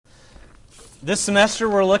This semester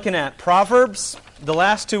we're looking at Proverbs. The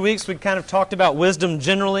last 2 weeks we kind of talked about wisdom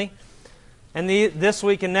generally. And this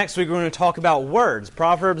week and next week we're going to talk about words.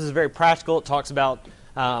 Proverbs is very practical. It talks about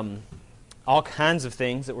all kinds of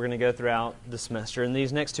things that we're going to go throughout the semester. And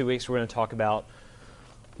these next 2 weeks we're going to talk about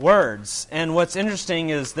words. And what's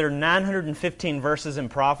interesting is there are 915 verses in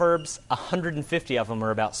Proverbs. 150 of them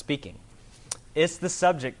are about speaking. It's the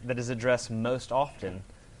subject that is addressed most often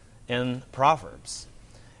in Proverbs.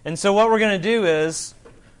 And so what we're going to do is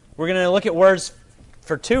we're going to look at words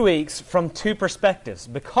for 2 weeks from two perspectives,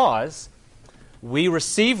 because we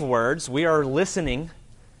receive words, we are listening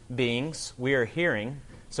beings, we are hearing,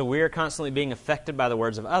 so we are constantly being affected by the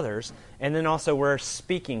words of others, and then also we're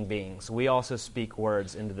speaking beings. We also speak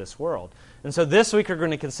words into this world. And so this week we're going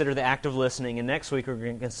to consider the act of listening, and next week we're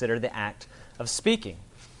going to consider the act of speaking.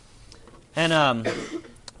 And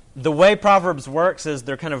the way Proverbs works is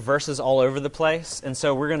they're kind of verses all over the place. And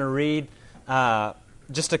so we're going to read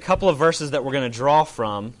just a couple of verses that we're going to draw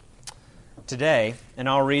from today. And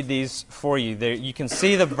I'll read these for you. You can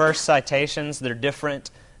see the verse citations. They're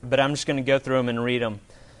different, but I'm just going to go through them and read them.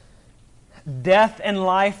 Death and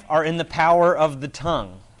life are in the power of the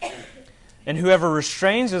tongue. And whoever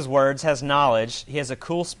restrains his words has knowledge. He has a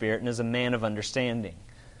cool spirit and is a man of understanding.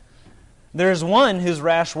 There is one whose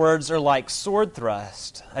rash words are like sword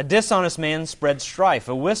thrust. A dishonest man spreads strife.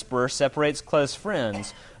 A whisperer separates close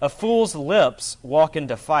friends. A fool's lips walk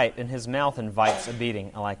into fight, and his mouth invites a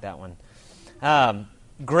beating. I like that one.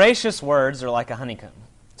 Gracious words are like a honeycomb,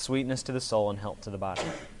 sweetness to the soul and health to the body.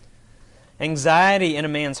 Anxiety in a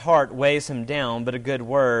man's heart weighs him down, but a good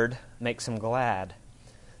word makes him glad.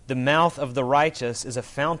 The mouth of the righteous is a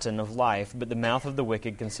fountain of life, but the mouth of the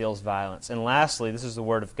wicked conceals violence. And lastly, this is the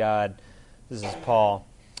word of God. This is Paul.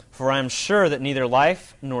 For I am sure that neither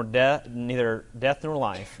death nor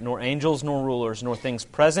life, nor angels nor rulers, nor things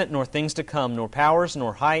present, nor things to come, nor powers,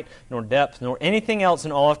 nor height, nor depth, nor anything else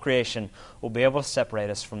in all of creation will be able to separate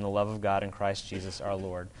us from the love of God in Christ Jesus our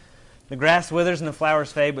Lord. The grass withers and the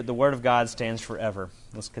flowers fade, but the word of God stands forever.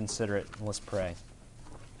 Let's consider it and let's pray.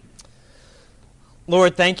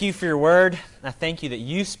 Lord, thank you for your word. I thank you that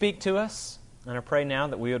you speak to us. And I pray now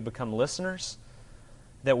that we would become listeners,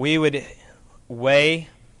 that we would weigh,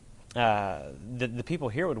 the people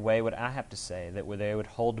here would weigh what I have to say, that they would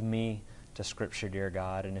hold me to Scripture, dear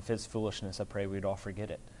God. And if it's foolishness, I pray we'd all forget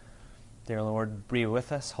it. Dear Lord, be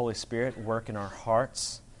with us. Holy Spirit, work in our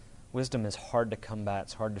hearts. Wisdom is hard to come by.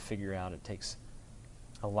 It's hard to figure out. It takes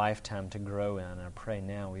a lifetime to grow in. And I pray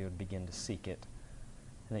now we would begin to seek it,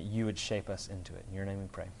 and that you would shape us into it. In your name we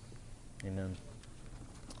pray. Amen.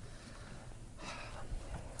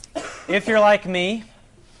 If you're like me,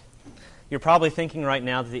 you're probably thinking right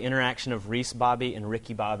now that the interaction of Reese Bobby and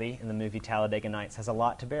Ricky Bobby in the movie Talladega Nights has a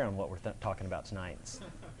lot to bear on what we're talking about tonight.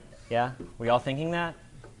 Yeah? We all thinking that?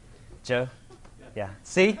 Joe? Yeah.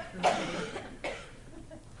 See?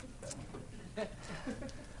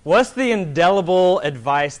 What's the indelible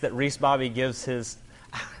advice that Reese Bobby gives his,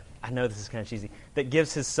 I know this is kind of cheesy, that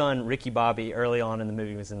gives his son Ricky Bobby early on in the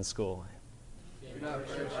movie he was in school?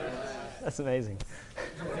 That's amazing.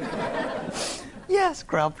 Yes,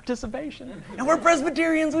 crowd participation. And we're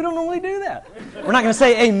Presbyterians, we don't normally do that. We're not going to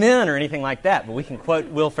say amen or anything like that, but we can quote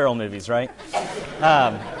Will Ferrell movies, right?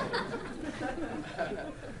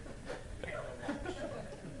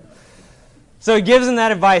 So he gives him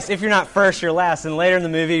that advice, if you're not first, you're last. And later in the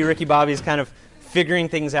movie, Ricky Bobby's kind of figuring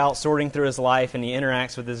things out, sorting through his life, and he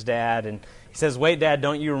interacts with his dad. And he says, wait, Dad,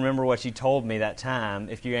 don't you remember what you told me that time?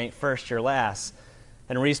 If you ain't first, you're last.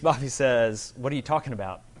 And Reese Bobby says, what are you talking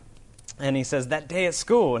about? And he says, that day at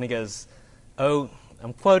school. And he goes, oh,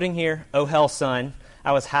 I'm quoting here, oh, hell, son,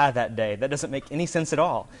 I was high that day. That doesn't make any sense at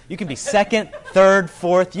all. You can be second, third,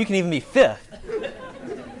 fourth, you can even be fifth.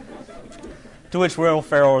 To which Will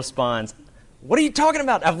Ferrell responds, what are you talking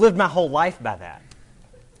about? I've lived my whole life by that.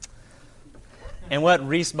 And what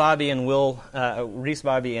Reese Bobby and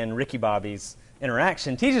Ricky Bobby's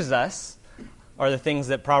interaction teaches us are the things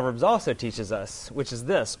that Proverbs also teaches us, which is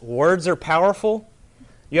this. Words are powerful.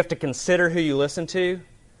 You have to consider who you listen to,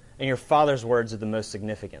 and your father's words are the most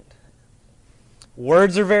significant.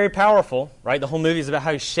 Words are very powerful, right? The whole movie is about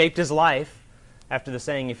how he shaped his life after the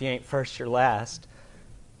saying, if you ain't first, you're last.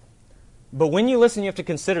 But when you listen, you have to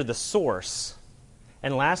consider the source.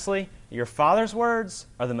 And lastly, your father's words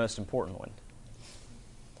are the most important one.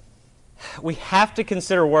 We have to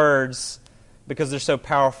consider words because they're so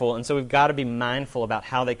powerful, and so we've got to be mindful about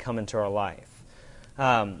how they come into our life.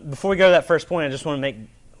 Before we go to that first point, I just want to make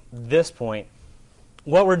this point.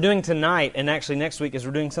 What we're doing tonight and actually next week is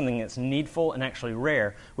we're doing something that's needful and actually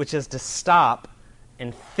rare, which is to stop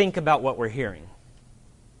and think about what we're hearing.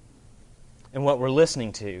 and what we're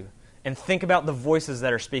listening to, and think about the voices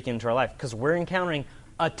that are speaking into our life, because we're encountering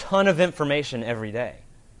a ton of information every day.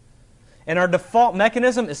 And our default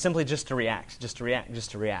mechanism is simply just to react, just to react,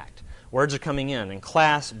 just to react. Words are coming in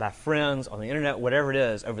class, by friends, on the internet, whatever it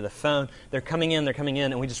is, over the phone. They're coming in,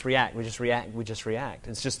 and we just react, we just react, we just react.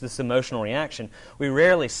 It's just this emotional reaction. We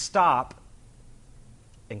rarely stop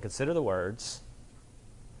and consider the words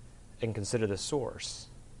and consider the source.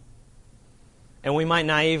 And we might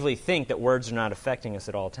naively think that words are not affecting us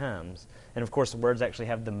at all times. And of course, words actually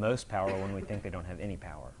have the most power when we think they don't have any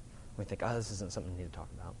power. We think, oh, this isn't something we need to talk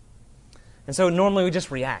about. And so normally we just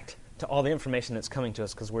react to all the information that's coming to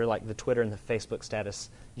us because we're like the Twitter and the Facebook status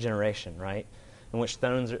generation, right? In which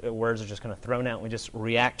words are just kind of thrown out and we just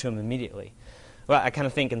react to them immediately. Well, I kind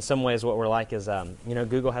of think in some ways what we're like is,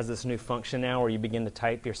 Google has this new function now where you begin to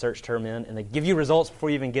type your search term in and they give you results before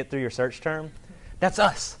you even get through your search term. That's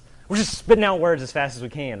us. We're just spitting out words as fast as we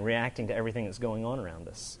can, reacting to everything that's going on around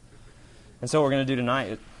us. And so what we're going to do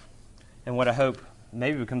tonight, and what I hope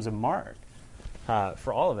maybe becomes a mark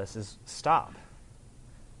for all of us, is stop.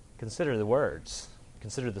 Consider the words.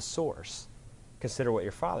 Consider the source. Consider what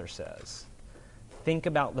your Father says. Think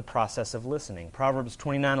about the process of listening. Proverbs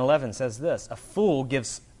 29:11 says this, "A fool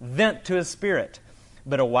gives vent to his spirit,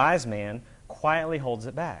 but a wise man quietly holds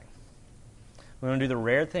it back." We want to do the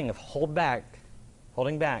rare thing of holding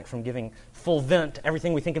back from giving full vent to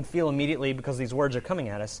everything we think and feel immediately because these words are coming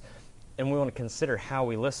at us. And we want to consider how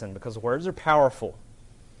we listen because words are powerful.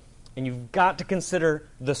 And you've got to consider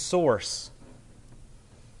the source.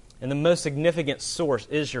 And the most significant source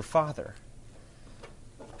is your Father.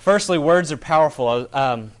 Firstly, words are powerful.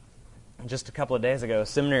 Just a couple of days ago, a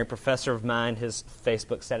seminary professor of mine, his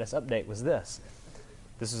Facebook status update was this.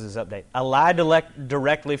 This is his update. "A lie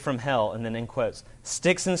directly from hell," and then in quotes,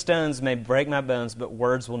 "Sticks and stones may break my bones, but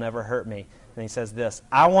words will never hurt me." And he says this,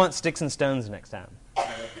 "I want sticks and stones next time."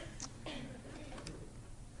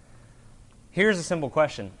 Here's a simple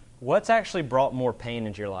question. What's actually brought more pain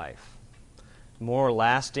into your life? More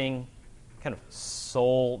lasting, kind of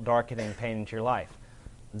soul-darkening pain into your life?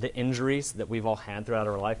 The injuries that we've all had throughout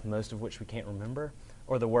our life, most of which we can't remember,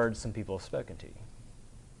 or the words some people have spoken to you?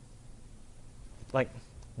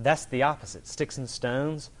 That's the opposite. Sticks and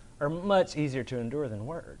stones are much easier to endure than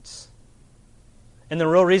words. And the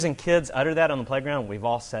real reason kids utter that on the playground, we've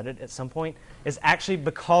all said it at some point, is actually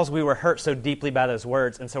because we were hurt so deeply by those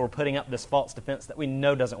words, and so we're putting up this false defense that we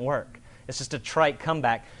know doesn't work. It's just a trite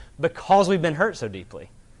comeback because we've been hurt so deeply.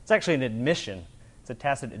 It's actually an admission. It's a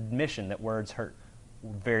tacit admission that words hurt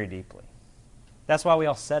very deeply. That's why we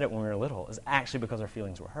all said it when we were little, is actually because our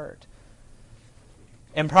feelings were hurt.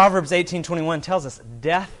 And Proverbs 18:21 tells us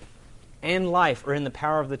death and life are in the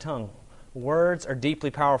power of the tongue. Words are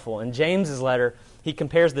deeply powerful. In James's letter, he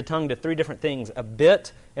compares the tongue to three different things: a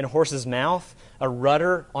bit in a horse's mouth, a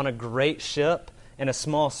rudder on a great ship, and a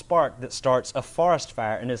small spark that starts a forest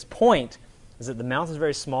fire. And his point is that the mouth is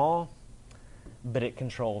very small, but it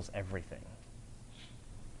controls everything.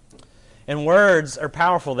 And words are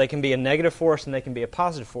powerful. They can be a negative force and they can be a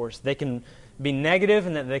positive force. They can be negative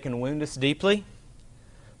in that they can wound us deeply.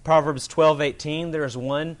 Proverbs 12:18, "There is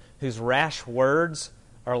one whose rash words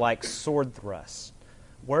are like sword thrusts."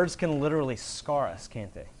 Words can literally scar us,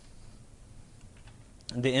 can't they?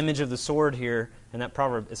 The image of the sword here in that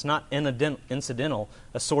proverb, it's not incidental.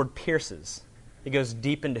 A sword pierces. It goes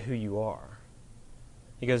deep into who you are.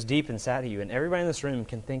 It goes deep inside of you. And everybody in this room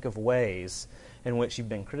can think of ways in which you've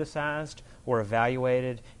been criticized or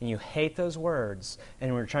evaluated, and you hate those words,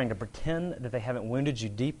 and we're trying to pretend that they haven't wounded you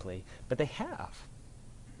deeply, but they have.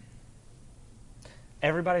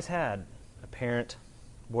 Everybody's had a parent,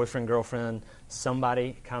 boyfriend, girlfriend,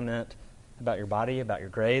 somebody comment about your body, about your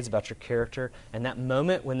grades, about your character, and that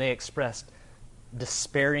moment when they expressed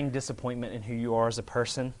despairing disappointment in who you are as a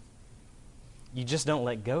person, you just don't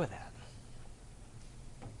let go of that.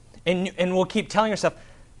 And we'll keep telling yourself,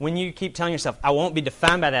 when you keep telling yourself, "I won't be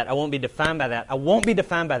defined by that, I won't be defined by that, I won't be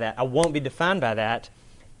defined by that, I won't be defined by that,"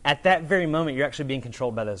 at that very moment you're actually being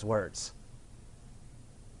controlled by those words.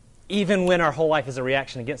 Even when our whole life is a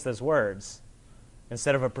reaction against those words,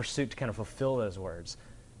 instead of a pursuit to kind of fulfill those words,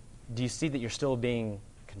 do you see that you're still being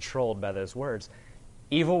controlled by those words?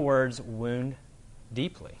 Evil words wound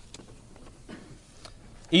deeply.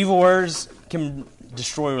 Evil words can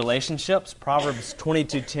destroy relationships. Proverbs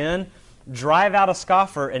 22:10, "Drive out a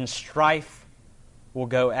scoffer and strife will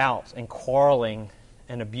go out, and quarreling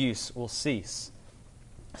and abuse will cease."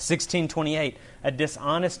 16:28, "A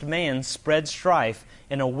dishonest man spreads strife,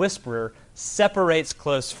 and a whisperer separates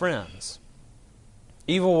close friends."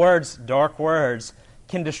 Evil words, dark words,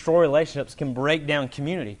 can destroy relationships, can break down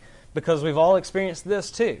community, because we've all experienced this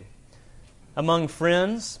too. Among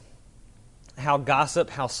friends, how gossip,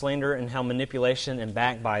 how slander, and how manipulation and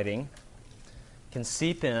backbiting can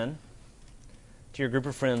seep in to your group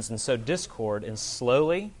of friends and sow discord, and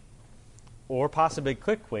slowly, or possibly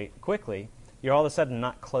quickly, you're all of a sudden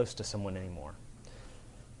not close to someone anymore.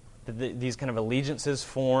 These kind of allegiances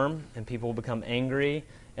form, and people will become angry,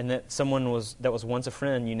 and that someone that was once a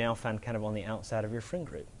friend, you now find kind of on the outside of your friend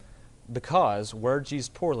group. Because words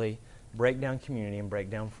used poorly break down community and break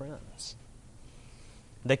down friends.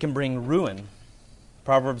 They can bring ruin.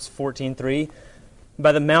 Proverbs 14:3,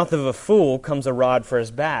 by the mouth of a fool comes a rod for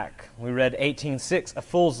his back. We read 18:6, a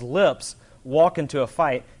fool's lips walk into a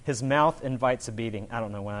fight, his mouth invites a beating. I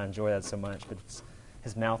don't know why I enjoy that so much, but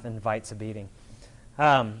his mouth invites a beating.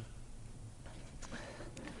 Tyler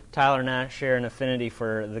and I share an affinity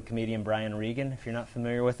for the comedian Brian Regan. If you're not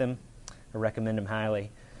familiar with him, I recommend him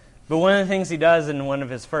highly. But one of the things he does in one of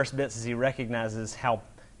his first bits is he recognizes how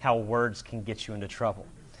words can get you into trouble.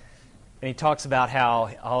 And he talks about how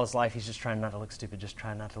all his life he's just trying not to look stupid, just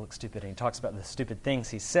trying not to look stupid. And he talks about the stupid things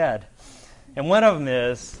he said. And one of them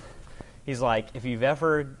is, he's like, if you've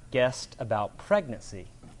ever guessed about pregnancy,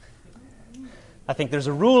 I think there's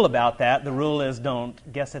a rule about that. The rule is don't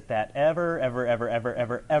guess at that ever. And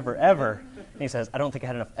he says, I don't think I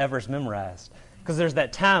had enough evers memorized. Because there's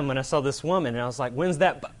that time when I saw this woman, and I was like, when's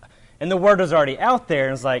that? And the word was already out there,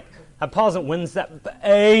 and it's like, I pause it, when's that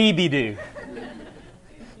baby due?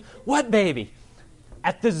 What baby?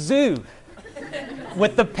 At the zoo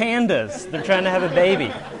with the pandas. They're trying to have a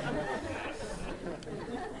baby.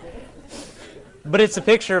 But it's a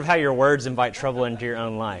picture of how your words invite trouble into your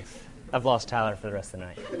own life. I've lost Tyler for the rest of the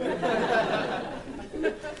night.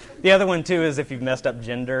 The other one, too, is if you've messed up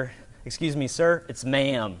gender. Excuse me, sir, it's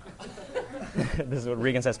ma'am. This is what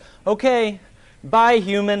Regan says. Okay, bye,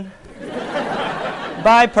 human.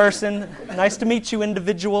 Bye, person. Nice to meet you,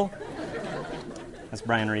 individual. That's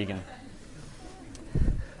Brian Regan.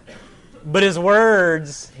 But his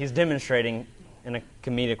words, he's demonstrating in a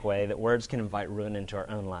comedic way that words can invite ruin into our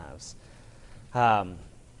own lives. How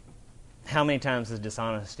many times does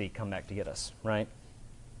dishonesty come back to get us, right?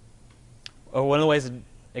 Or one of the ways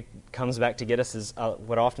it comes back to get us is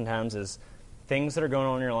what oftentimes is things that are going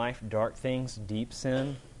on in your life, dark things, deep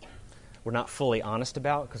sin, we're not fully honest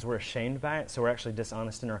about because we're ashamed by it, so we're actually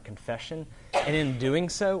dishonest in our confession. And in doing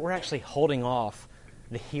so, we're actually holding off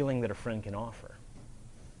the healing that a friend can offer.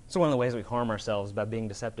 So one of the ways we harm ourselves by being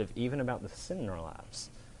deceptive even about the sin in our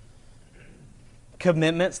lives.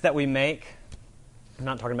 Commitments that we make. I'm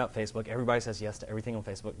not talking about Facebook. Everybody says yes to everything on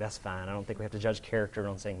Facebook. That's fine. I don't think we have to judge character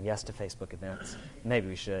on saying yes to Facebook events. Maybe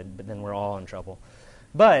we should, but then we're all in trouble.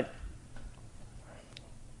 But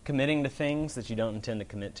committing to things that you don't intend to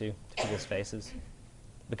commit to people's faces,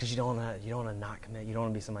 because you don't want to not commit. You don't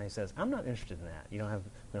want to be somebody who says, "I'm not interested in that." We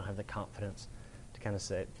don't have the confidence to kind of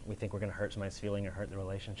say we think we're going to hurt somebody's feeling or hurt the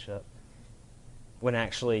relationship. When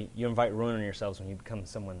actually you invite ruin on yourselves when you become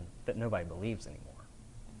someone that nobody believes anymore.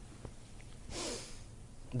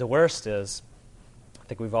 The worst is, I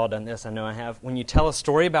think we've all done this, I know I have, when you tell a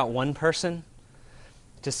story about one person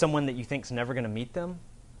to someone that you think's never going to meet them,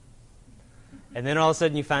 and then all of a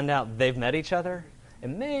sudden you find out they've met each other,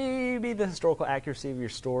 and maybe the historical accuracy of your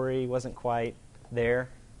story wasn't quite there.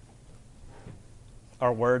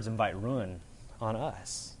 Our words invite ruin on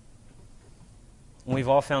us. And we've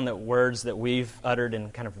all found that words that we've uttered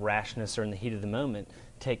in kind of rashness or in the heat of the moment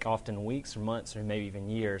take often weeks or months or maybe even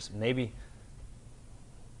years. Maybe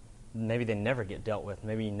they never get dealt with.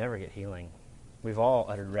 Maybe you never get healing. We've all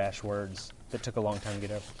uttered rash words that took a long time to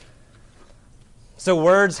get over. So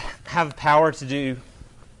words have power to do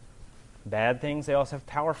bad things. They also have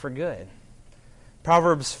power for good.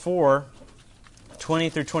 Proverbs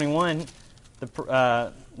 4:20 through 21,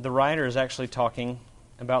 the writer is actually talking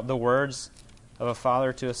about the words of a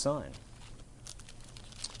father to a son.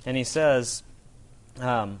 And he says,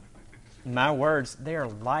 my words, they are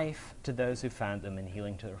life to those who find them and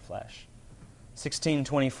healing to their flesh.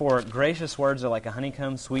 16:24, gracious words are like a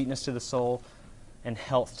honeycomb, sweetness to the soul, and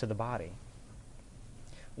health to the body.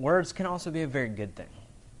 Words can also be a very good thing.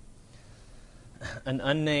 An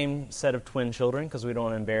unnamed set of twin children, because we don't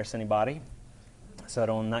want to embarrass anybody, so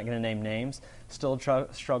I'm not going to name names, still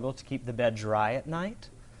struggle to keep the bed dry at night.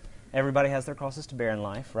 Everybody has their crosses to bear in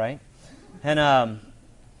life, right? And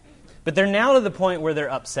but they're now to the point where they're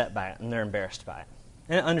upset by it and they're embarrassed by it,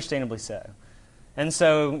 and understandably so. And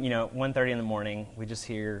so, 1:30 in the morning, we just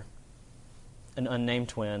hear an unnamed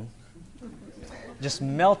twin just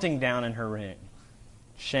melting down in her room.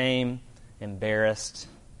 Shame, embarrassed,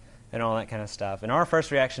 and all that kind of stuff. And our first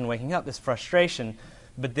reaction waking up is frustration,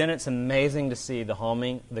 But then it's amazing to see the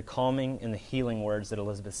calming and the healing words that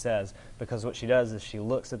Elizabeth says, because what she does is she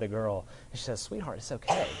looks at the girl and she says, "Sweetheart, it's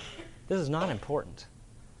okay. This is not important.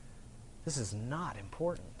 This is not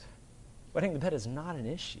important. Wetting the bed is not an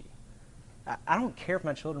issue. I don't care if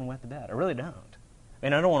my children wet the bed. I really don't. I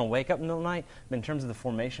mean, I don't want to wake up in the middle of the night, but in terms of the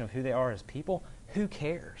formation of who they are as people, who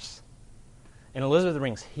cares?" And Elizabeth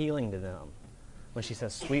brings healing to them when she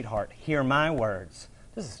says, "Sweetheart, hear my words.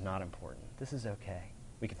 This is not important. This is okay.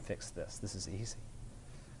 We can fix this. This is easy."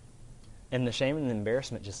 And the shame and the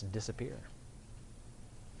embarrassment just disappear.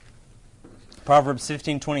 Proverbs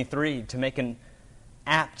 15:23, to make an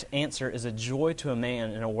apt answer is a joy to a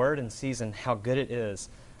man, and a word in season, how good it is.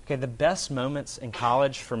 Okay, the best moments in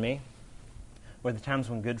college for me were the times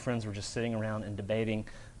when good friends were just sitting around and debating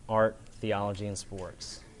art, theology, and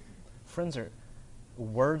sports.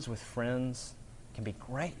 Words with friends can be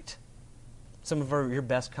great. Some of your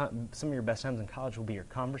best times in college will be your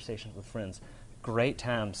conversations with friends. Great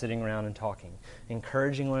time sitting around and talking,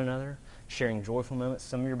 encouraging one another, sharing joyful moments.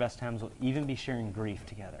 Some of your best times will even be sharing grief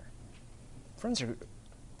together.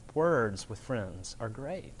 Words with friends are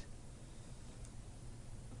great.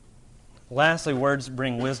 Lastly, words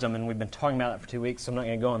bring wisdom, and we've been talking about that for 2 weeks, so I'm not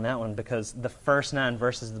going to go on that one because the first 9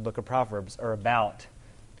 verses of the book of Proverbs are about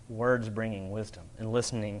words bringing wisdom and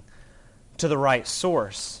listening to the right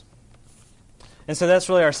source. And so that's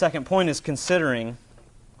really our second point, is considering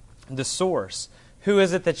the source. Who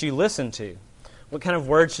is it that you listen to? What kind of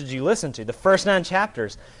words should you listen to? The first 9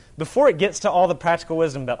 chapters, before it gets to all the practical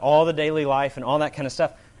wisdom about all the daily life and all that kind of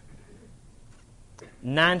stuff,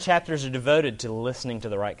 9 chapters are devoted to listening to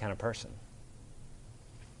the right kind of person.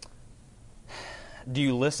 Do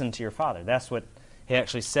you listen to your father? That's what he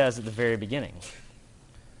actually says at the very beginning.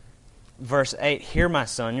 Verse 8, "Hear, my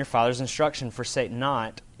son, your father's instruction, forsake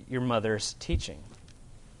not your mother's teaching."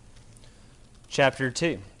 Chapter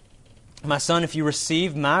 2, "My son, if you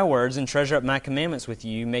receive my words and treasure up my commandments with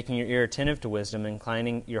you, making your ear attentive to wisdom,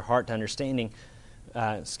 inclining your heart to understanding,"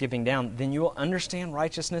 skipping down, "then you will understand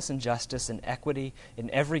righteousness and justice and equity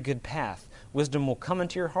in every good path. Wisdom will come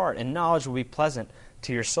into your heart, and knowledge will be pleasant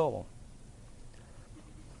to your soul."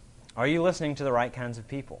 Are you listening to the right kinds of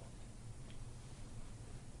people?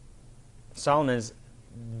 Solomon is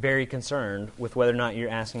very concerned with whether or not you're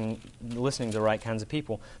listening to the right kinds of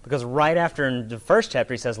people. Because right after in the first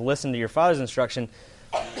chapter he says, "Listen to your father's instruction,"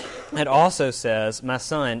 it also says, "My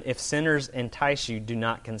son, if sinners entice you, do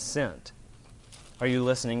not consent." Are you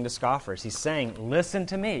listening to scoffers? He's saying, listen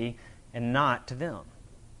to me and not to them.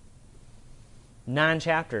 9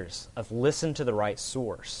 chapters of listen to the right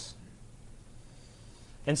source.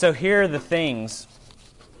 And so here are the things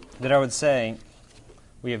that I would say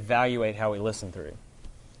we evaluate how we listen through.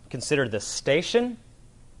 Consider the station,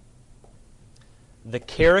 the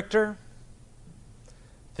character,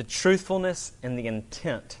 the truthfulness, and the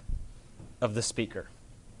intent of the speaker.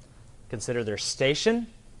 Consider their station,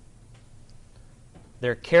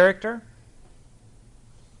 their character,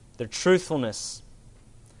 their truthfulness,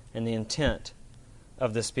 and the intent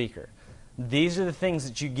of the speaker. These are the things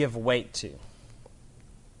that you give weight to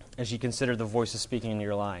as you consider the voices speaking into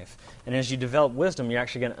your life. And as you develop wisdom, you're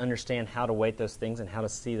actually going to understand how to weight those things and how to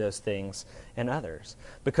see those things in others.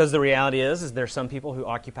 Because the reality is there are some people who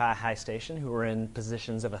occupy a high station who are in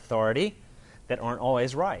positions of authority that aren't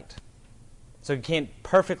always right. So you can't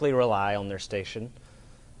perfectly rely on their station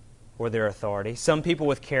or their authority. Some people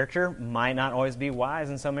with character might not always be wise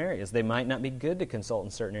in some areas. They might not be good to consult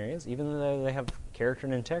in certain areas, even though they have character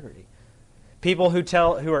and integrity. People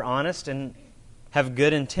who are honest and have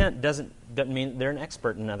good intent doesn't mean they're an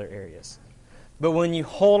expert in other areas. But when you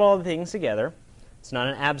hold all the things together, it's not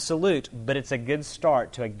an absolute, but it's a good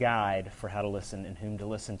start to a guide for how to listen and whom to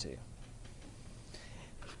listen to.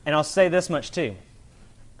 And I'll say this much too.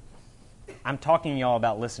 I'm talking to y'all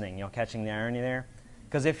about listening. Y'all catching the irony there?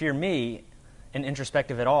 Because if you're me and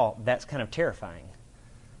introspective at all, that's kind of terrifying,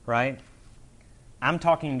 right? I'm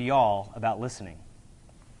talking to y'all about listening.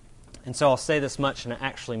 And so I'll say this much and I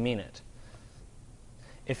actually mean it.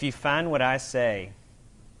 If you find what I say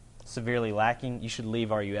severely lacking, you should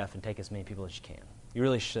leave RUF and take as many people as you can. You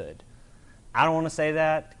really should. I don't want to say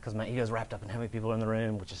that because my ego is wrapped up in how many people are in the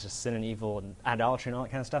room, which is just sin and evil and idolatry and all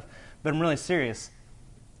that kind of stuff. But I'm really serious.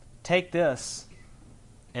 Take this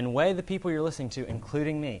and weigh the people you're listening to,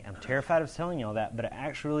 including me. I'm terrified of telling you all that, but I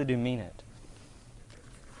actually really do mean it.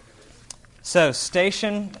 So,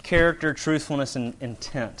 station, character, truthfulness, and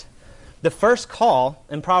intent. The first call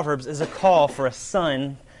in Proverbs is a call for a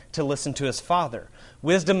son to listen to his father.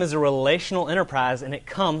 Wisdom is a relational enterprise, and it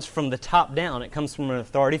comes from the top down. It comes from an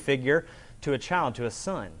authority figure to a child, to a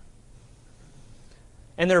son.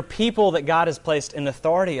 And there are people that God has placed in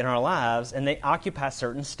authority in our lives, and they occupy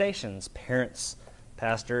certain stations: parents,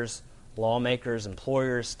 pastors, lawmakers,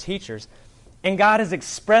 employers, teachers. And God has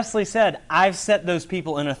expressly said, I've set those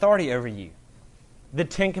people in authority over you. The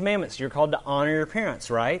Ten Commandments, you're called to honor your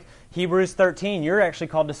parents, right? Hebrews 13, you're actually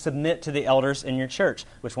called to submit to the elders in your church,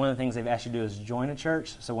 which one of the things they've asked you to do is join a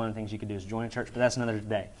church. So one of the things you could do is join a church, but that's another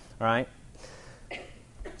day, all right?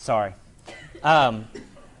 Sorry.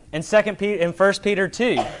 In 1 Peter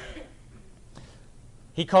 2,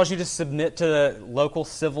 he calls you to submit to the local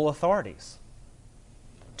civil authorities,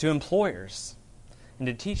 to employers, and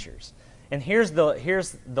to teachers. And here's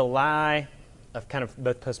the lie of kind of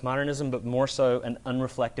both postmodernism, but more so an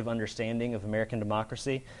unreflective understanding of American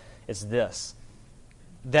democracy. It's this: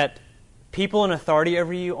 that people in authority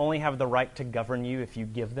over you only have the right to govern you if you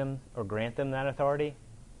give them or grant them that authority.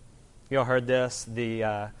 You all heard this?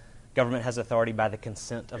 The government has authority by the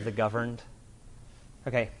consent of the governed.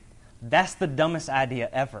 Okay, that's the dumbest idea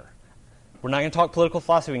ever. We're not going to talk political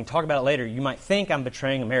philosophy. We can talk about it later. You might think I'm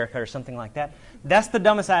betraying America or something like that. That's the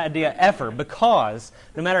dumbest idea ever, because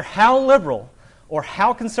no matter how liberal or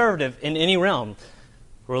how conservative in any realm,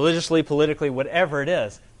 religiously, politically, whatever it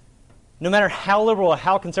is, no matter how liberal or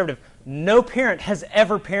how conservative, no parent has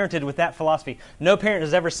ever parented with that philosophy. No parent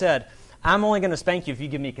has ever said, I'm only going to spank you if you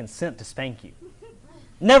give me consent to spank you.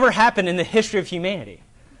 Never happened in the history of humanity.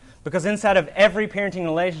 Because inside of every parenting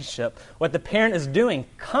relationship, what the parent is doing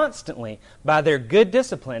constantly by their good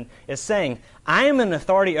discipline is saying, I am an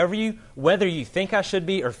authority over you whether you think I should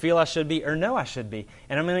be or feel I should be or know I should be.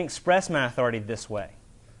 And I'm going to express my authority this way.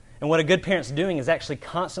 And what a good parent's doing is actually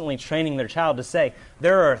constantly training their child to say,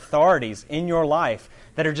 there are authorities in your life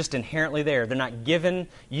that are just inherently there. They're not given.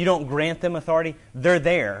 You don't grant them authority. They're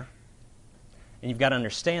there. And you've got to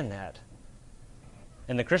understand that.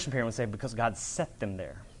 And the Christian parent would say, because God set them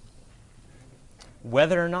there.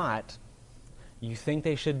 Whether or not you think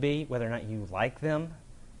they should be, whether or not you like them,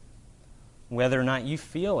 whether or not you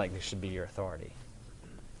feel like they should be your authority.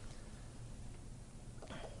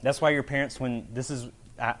 That's why your parents,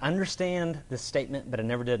 I understand this statement, but I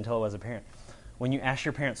never did until I was a parent. When you ask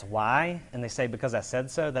your parents why, and they say, because I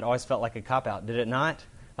said so, that always felt like a cop-out. Did it not?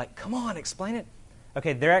 Like, come on, explain it.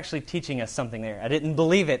 Okay, they're actually teaching us something there. I didn't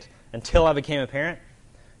believe it until I became a parent.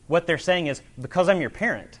 What they're saying is, because I'm your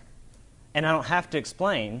parent, and I don't have to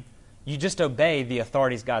explain, you just obey the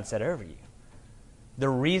authorities God set over you. The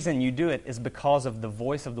reason you do it is because of the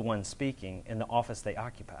voice of the one speaking in the office they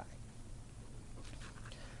occupy.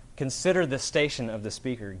 Consider the station of the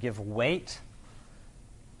speaker. Give weight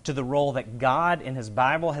to the role that God in His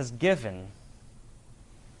Bible has given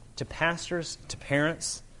to pastors, to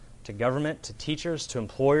parents, to government, to teachers, to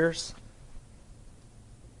employers.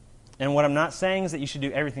 And what I'm not saying is that you should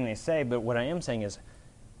do everything they say, but what I am saying is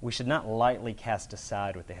we should not lightly cast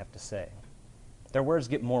aside what they have to say. Their words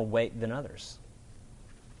get more weight than others.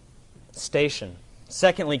 Station.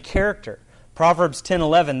 Secondly, character. Proverbs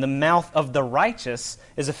 10:11, the mouth of the righteous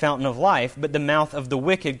is a fountain of life, but the mouth of the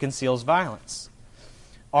wicked conceals violence.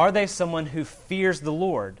 Are they someone who fears the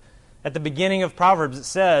Lord? At the beginning of Proverbs it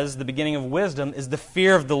says the beginning of wisdom is the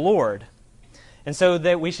fear of the Lord. And so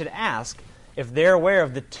that we should ask if they're aware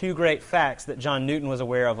of the two great facts that John Newton was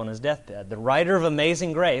aware of on his deathbed. The writer of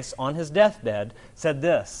Amazing Grace on his deathbed said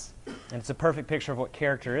this, and it's a perfect picture of what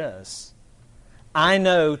character is. I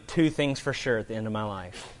know two things for sure at the end of my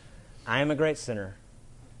life. I am a great sinner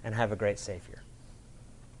and have a great Savior.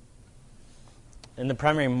 And the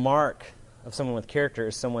primary mark of someone with character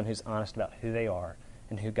is someone who's honest about who they are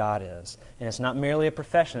and who God is. And it's not merely a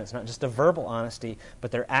profession, it's not just a verbal honesty,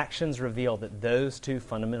 but their actions reveal that those two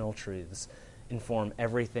fundamental truths inform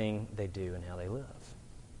everything they do and how they live.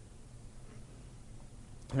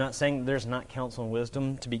 I'm not saying there's not counsel and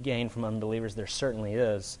wisdom to be gained from unbelievers. There certainly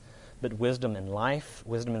is. But wisdom in life,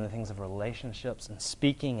 wisdom in the things of relationships and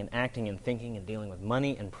speaking and acting and thinking and dealing with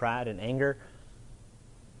money and pride and anger.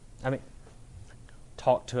 I mean,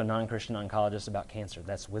 talk to a non-Christian oncologist about cancer.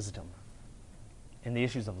 That's wisdom. In the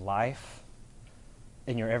issues of life,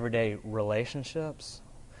 in your everyday relationships,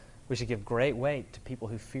 we should give great weight to people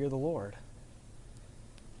who fear the Lord.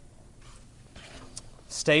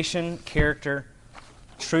 Station, character,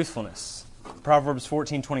 truthfulness. Proverbs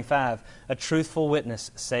 14:25, a truthful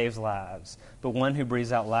witness saves lives, but one who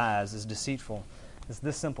breathes out lies is deceitful. It's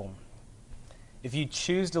this simple. If you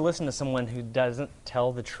choose to listen to someone who doesn't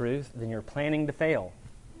tell the truth, then you're planning to fail.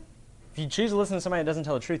 If you choose to listen to somebody that doesn't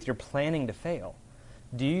tell the truth, you're planning to fail.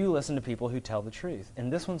 Do you listen to people who tell the truth?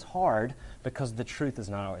 And this one's hard because the truth is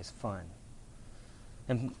not always fun.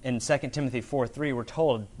 In 2 Timothy 4:3, we're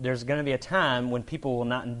told there's going to be a time when people will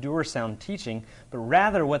not endure sound teaching, but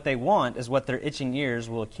rather what they want is what their itching ears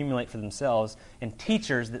will accumulate for themselves, and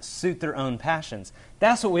teachers that suit their own passions.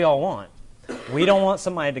 That's what we all want. We don't want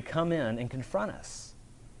somebody to come in and confront us.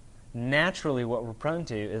 Naturally, what we're prone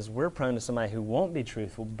to is we're prone to somebody who won't be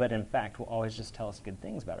truthful, but in fact will always just tell us good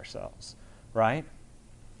things about ourselves, right?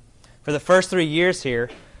 For the first 3 years here,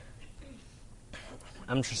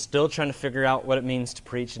 I'm still trying to figure out what it means to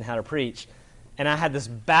preach and how to preach. And I had this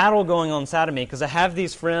battle going on inside of me because I have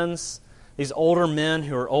these friends, these older men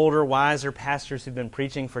who are older, wiser pastors who've been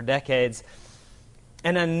preaching for decades.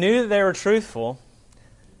 And I knew that they were truthful.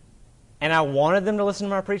 And I wanted them to listen to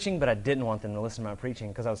my preaching, but I didn't want them to listen to my preaching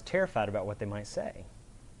because I was terrified about what they might say.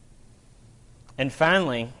 And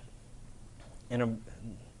finally, in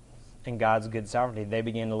God's good sovereignty, they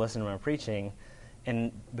began to listen to my preaching.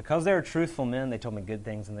 And because they were truthful men, they told me good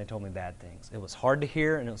things and they told me bad things. It was hard to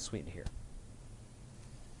hear and it was sweet to hear.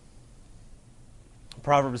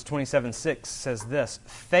 Proverbs 27:6 says this,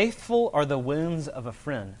 "Faithful are the wounds of a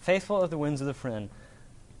friend. Faithful are the wounds of the friend,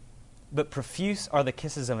 but profuse are the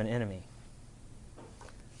kisses of an enemy."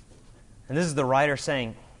 And this is the writer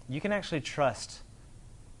saying, you can actually trust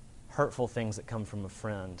hurtful things that come from a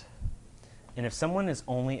friend. And if someone has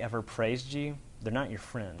only ever praised you, they're not your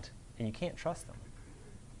friend, and you can't trust them.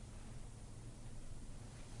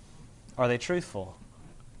 Are they truthful?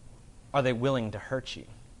 Are they willing to hurt you?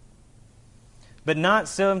 But not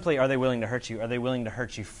simply are they willing to hurt you, are they willing to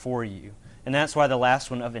hurt you for you? And that's why the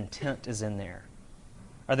last one of intent is in there.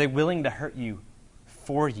 Are they willing to hurt you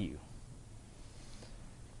for you?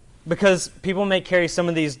 Because people may carry some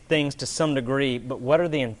of these things to some degree, but what are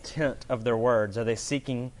the intent of their words? Are they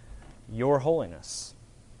seeking your holiness?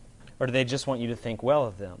 Or do they just want you to think well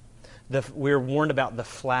of them? We're warned about the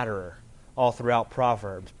flatterer all throughout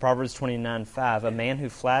Proverbs. Proverbs 29:5, "A man who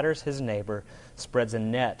flatters his neighbor spreads a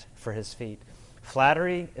net for his feet."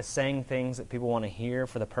 Flattery is saying things that people want to hear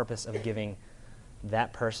for the purpose of giving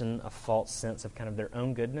that person a false sense of kind of their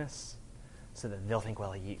own goodness so that they'll think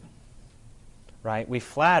well of you. Right? We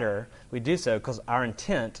flatter, we do so because our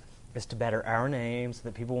intent is to better our name so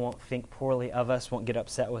that people won't think poorly of us, won't get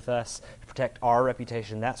upset with us, to protect our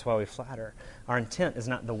reputation. That's why we flatter. Our intent is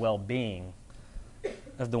not the well-being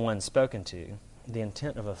of the one spoken to. The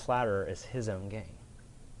intent of a flatterer is his own gain.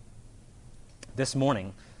 This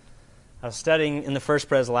morning, I was studying in the First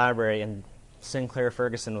Pres Library, and Sinclair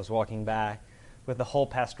Ferguson was walking by with the whole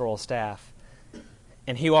pastoral staff.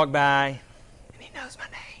 And he walked by, and he knows my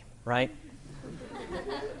name, right?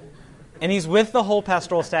 And he's with the whole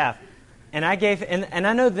pastoral staff. And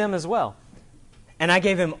I know them as well. And I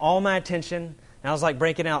gave him all my attention. And I was like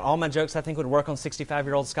breaking out all my jokes I think would work on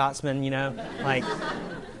 65-year-old Scotsmen, like,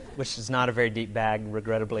 which is not a very deep bag,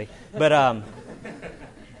 regrettably. But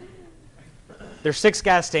there's 6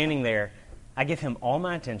 guys standing there. I give him all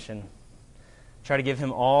my attention, try to give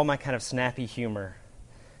him all my kind of snappy humor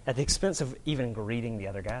at the expense of even greeting the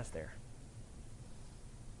other guys there.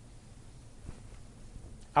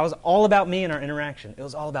 I was all about me and our interaction. It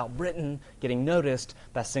was all about Britain getting noticed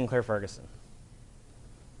by Sinclair Ferguson.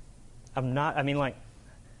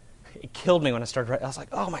 It killed me when I started writing. I was like,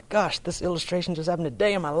 oh my gosh, this illustration just happened a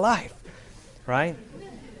day in my life, right?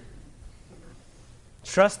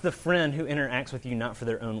 Trust the friend who interacts with you not for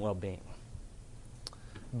their own well-being,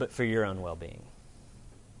 but for your own well-being.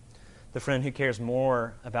 The friend who cares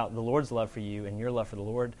more about the Lord's love for you and your love for the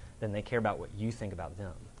Lord than they care about what you think about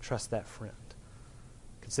them. Trust that friend.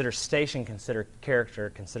 Consider station, consider character,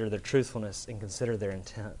 consider their truthfulness, and consider their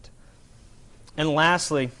intent. And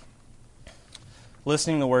lastly,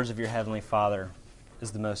 listening to the words of your Heavenly Father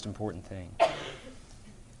is the most important thing.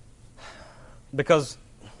 Because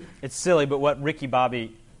it's silly, but what Ricky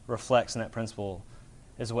Bobby reflects in that principle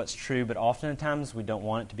is what's true, but oftentimes we don't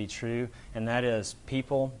want it to be true, and that is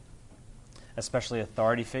people, especially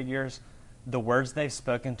authority figures, the words they've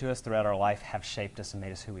spoken to us throughout our life have shaped us and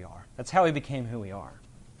made us who we are. That's how we became who we are.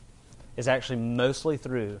 Is actually mostly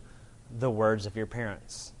through the words of your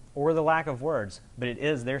parents, or the lack of words, but it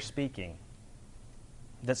is their speaking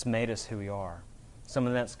that's made us who we are. Some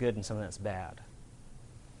of that's good and some of that's bad.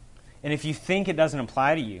 And if you think it doesn't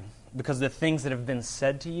apply to you, because the things that have been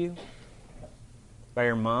said to you by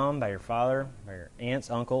your mom, by your father, by your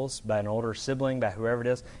aunts, uncles, by an older sibling, by whoever it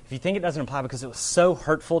is, if you think it doesn't apply because it was so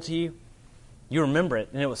hurtful to you, you remember it,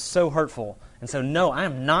 and it was so hurtful. And so, no, I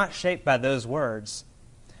am not shaped by those words.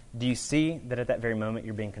 Do you see that at that very moment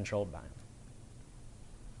you're being controlled by them?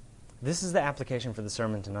 This is the application for the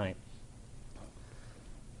sermon tonight.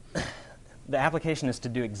 The application is to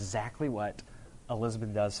do exactly what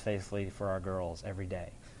Elizabeth does faithfully for our girls every day.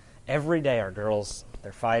 every day our girls,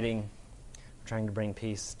 they're fighting, trying to bring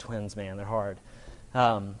peace. Twins, man, they're hard.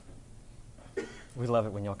 We love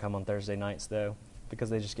it when y'all come on Thursday nights, though, because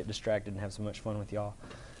they just get distracted and have so much fun with y'all.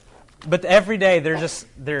 But every day there's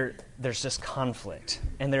just conflict,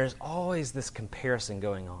 and there's always this comparison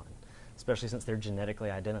going on, especially since they're genetically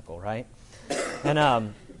identical, right?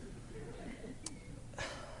 And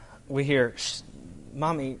we hear,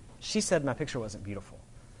 Mommy, she said my picture wasn't beautiful.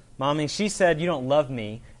 Mommy, she said you don't love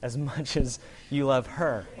me as much as you love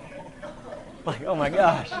her. Like, oh my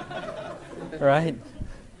gosh, right?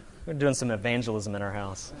 We're doing some evangelism in our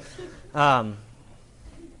house.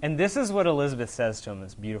 And this is what Elizabeth says to him.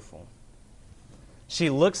 It's beautiful.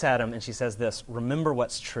 She looks at him and she says this, remember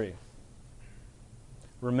what's true.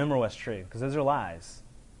 Remember what's true, because those are lies.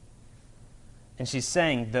 And she's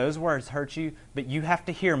saying, those words hurt you, but you have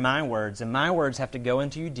to hear my words, and my words have to go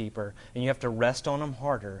into you deeper, and you have to rest on them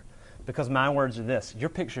harder, because my words are this, your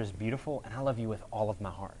picture is beautiful, and I love you with all of my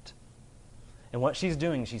heart. And what she's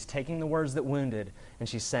doing, she's taking the words that wounded, and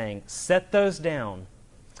she's saying, set those down,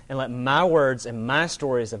 and let my words and my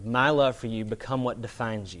stories of my love for you become what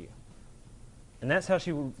defines you. And that's how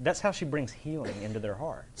she brings healing into their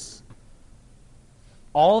hearts.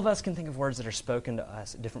 All of us can think of words that are spoken to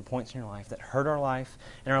us at different points in your life that hurt our life,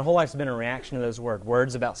 and our whole life's been a reaction to those words.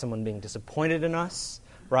 Words about someone being disappointed in us,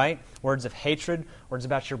 right? Words of hatred, words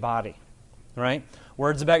about your body, right?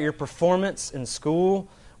 Words about your performance in school,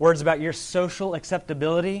 words about your social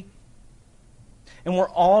acceptability. And we're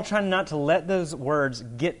all trying not to let those words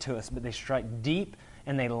get to us, but they strike deep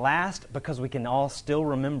and they last because we can all still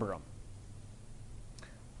remember them.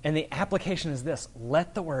 And the application is this,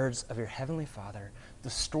 let the words of your Heavenly Father, the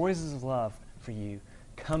stories of love for you,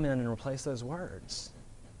 come in and replace those words.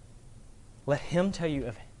 Let Him tell you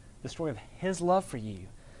of the story of His love for you.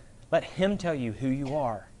 Let Him tell you who you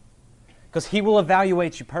are, because He will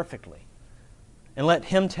evaluate you perfectly. And let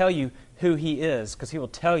Him tell you who He is, because He will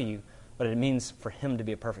tell you what it means for Him to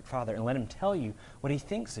be a perfect Father. And let Him tell you what He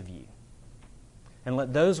thinks of you. And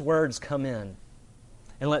let those words come in.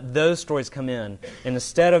 And let those stories come in. And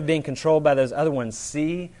instead of being controlled by those other ones,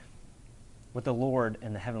 see what the Lord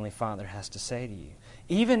and the Heavenly Father has to say to you.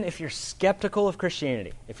 Even if you're skeptical of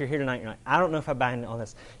Christianity, if you're here tonight and you're like, I don't know if I buy into all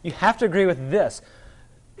this, you have to agree with this.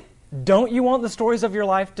 Don't you want the stories of your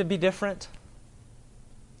life to be different?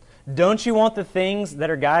 Don't you want the things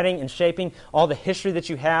that are guiding and shaping all the history that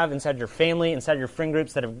you have inside your family, inside your friend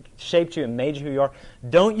groups that have shaped you and made you who you are?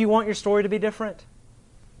 Don't you want your story to be different?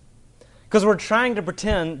 Because we're trying to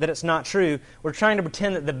pretend that it's not true. We're trying to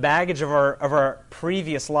pretend that the baggage of our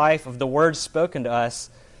previous life, of the words spoken to us,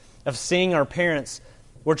 of seeing our parents,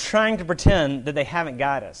 we're trying to pretend that they haven't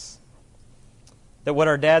got us. That what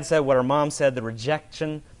our dad said, what our mom said, the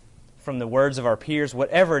rejection from the words of our peers,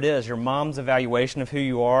 whatever it is, your mom's evaluation of who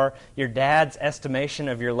you are, your dad's estimation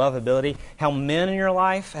of your lovability, how men in your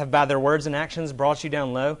life have by their words and actions brought you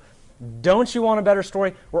down low. Don't you want a better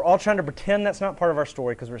story? We're all trying to pretend that's not part of our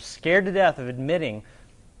story because we're scared to death of admitting,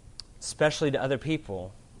 especially to other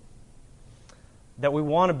people, that we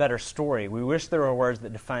want a better story. We wish there were words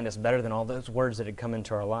that defined us better than all those words that had come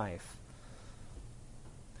into our life.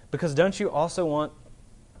 Because don't you also want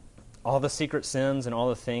all the secret sins and all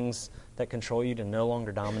the things that control you to no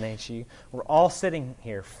longer dominate you? We're all sitting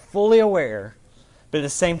here fully aware, but at the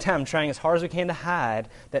same time trying as hard as we can to hide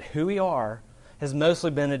that who we are has mostly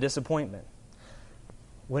been a disappointment.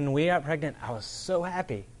 When we got pregnant, I was so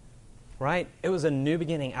happy, right? It was a new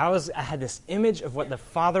beginning. I had this image of what the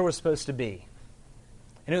Father was supposed to be.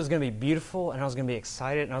 And it was going to be beautiful, and I was going to be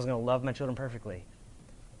excited, and I was going to love my children perfectly.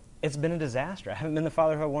 It's been a disaster. I haven't been the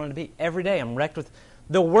father who I wanted to be. Every day I'm wrecked with...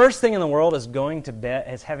 The worst thing in the world is going to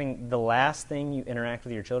bed, is having the last thing you interact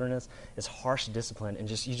with your children is harsh discipline, and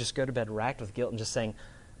you just go to bed racked with guilt and just saying,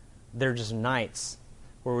 there are just nights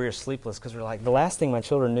where we were sleepless because we're like, the last thing my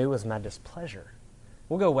children knew was my displeasure.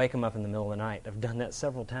 We'll go wake them up in the middle of the night. I've done that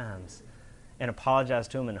several times. And apologize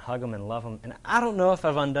to them and hug them and love them. And I don't know if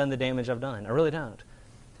I've undone the damage I've done. I really don't.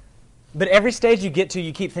 But every stage you get to,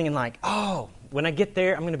 you keep thinking like, oh, when I get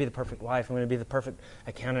there, I'm going to be the perfect wife. I'm going to be the perfect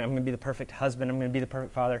accountant. I'm going to be the perfect husband. I'm going to be the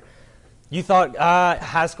perfect father. You thought,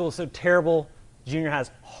 high school is so terrible. Junior high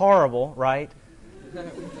is horrible, right?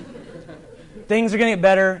 Things are going to get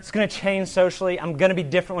better. It's going to change socially. I'm going to be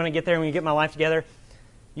different when I get there and when you get my life together.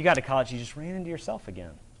 You got to college, you just ran into yourself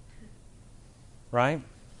again. Right?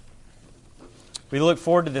 We look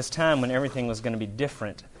forward to this time when everything was going to be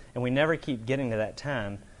different, and we never keep getting to that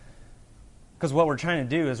time. Because what we're trying to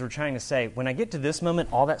do is we're trying to say, when I get to this moment,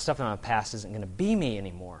 all that stuff in my past isn't going to be me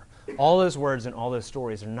anymore. All those words and all those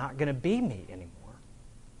stories are not going to be me anymore.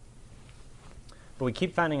 But we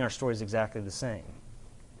keep finding our stories exactly the same.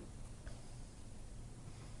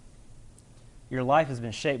 Your life has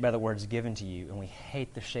been shaped by the words given to you, and we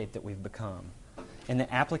hate the shape that we've become. And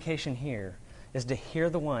the application here is to hear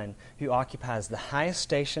the one who occupies the highest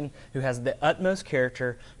station, who has the utmost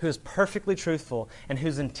character, who is perfectly truthful, and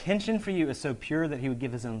whose intention for you is so pure that he would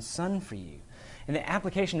give his own Son for you. And the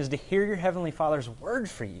application is to hear your Heavenly Father's word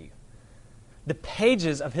for you, the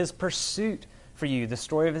pages of his pursuit for you, the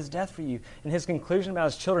story of his death for you. And his conclusion about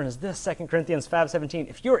his children is this, 2 Corinthians 5:17.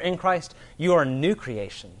 If you are in Christ, you are a new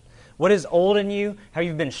creation. What is old in you, how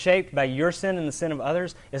you've been shaped by your sin and the sin of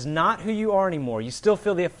others, is not who you are anymore. You still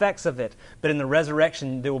feel the effects of it, but in the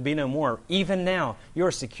resurrection there will be no more. Even now, you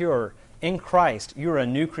are secure. In Christ, you are a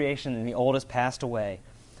new creation and the old has passed away.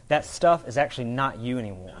 That stuff is actually not you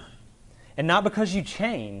anymore. And not because you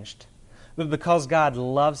changed, but because God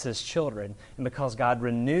loves his children and because God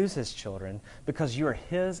renews his children, because you are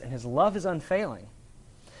his and his love is unfailing.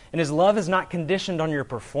 And his love is not conditioned on your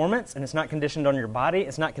performance, and it's not conditioned on your body,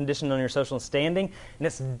 it's not conditioned on your social standing, and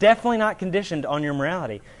it's definitely not conditioned on your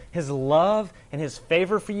morality. His love and his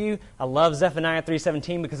favor for you, I love Zephaniah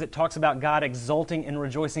 3:17 because it talks about God exulting and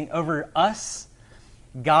rejoicing over us.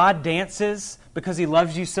 God dances because he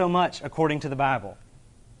loves you so much, according to the Bible.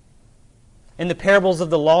 In the parables of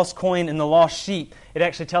the lost coin and the lost sheep, it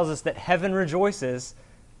actually tells us that heaven rejoices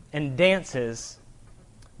and dances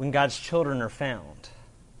when God's children are found.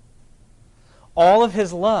 All of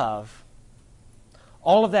his love,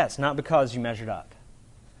 all of that's not because you measured up.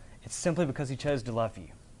 It's simply because he chose to love you.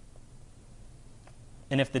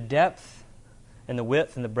 And if the depth and the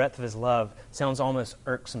width and the breadth of his love sounds almost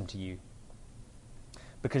irksome to you,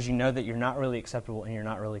 because you know that you're not really acceptable and you're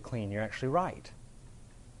not really clean, you're actually right.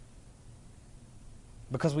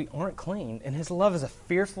 Because we aren't clean, and his love is a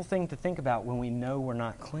fearful thing to think about when we know we're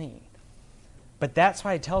not clean. But that's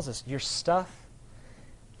why he tells us, your stuff,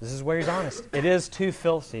 this is where he's honest. It is too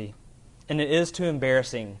filthy and it is too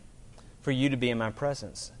embarrassing for you to be in my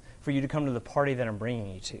presence, for you to come to the party that I'm bringing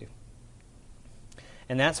you to.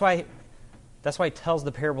 And that's why he tells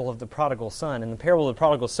the parable of the prodigal son. In the parable of the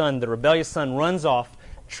prodigal son, the rebellious son runs off,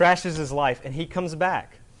 trashes his life, and he comes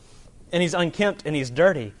back. And he's unkempt and he's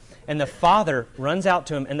dirty. And the father runs out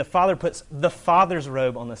to him, and the father puts the father's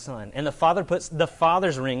robe on the son. And the father puts the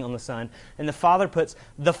father's ring on the son. And the father puts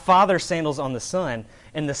the father's sandals on the son.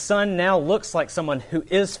 And the son now looks like someone who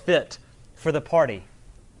is fit for the party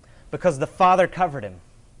because the father covered him.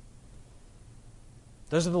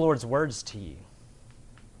 Those are the Lord's words to you.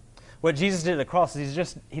 What Jesus did at the cross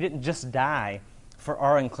is he didn't just die for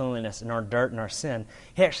our uncleanliness and our dirt and our sin.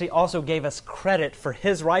 He actually also gave us credit for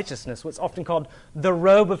his righteousness, what's often called the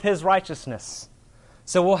robe of his righteousness.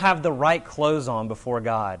 So we'll have the right clothes on before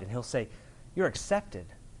God, and he'll say, you're accepted.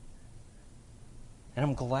 And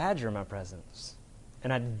I'm glad you're in my presence.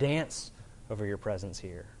 And I dance over your presence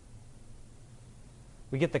here.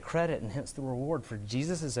 We get the credit and hence the reward for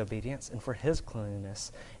Jesus' obedience and for his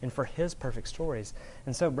cleanliness and for his perfect stories.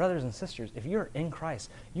 And so, brothers and sisters, if you're in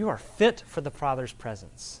Christ, you are fit for the Father's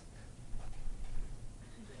presence.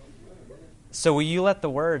 So will you let the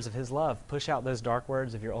words of his love push out those dark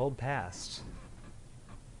words of your old past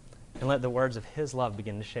and let the words of his love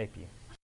begin to shape you?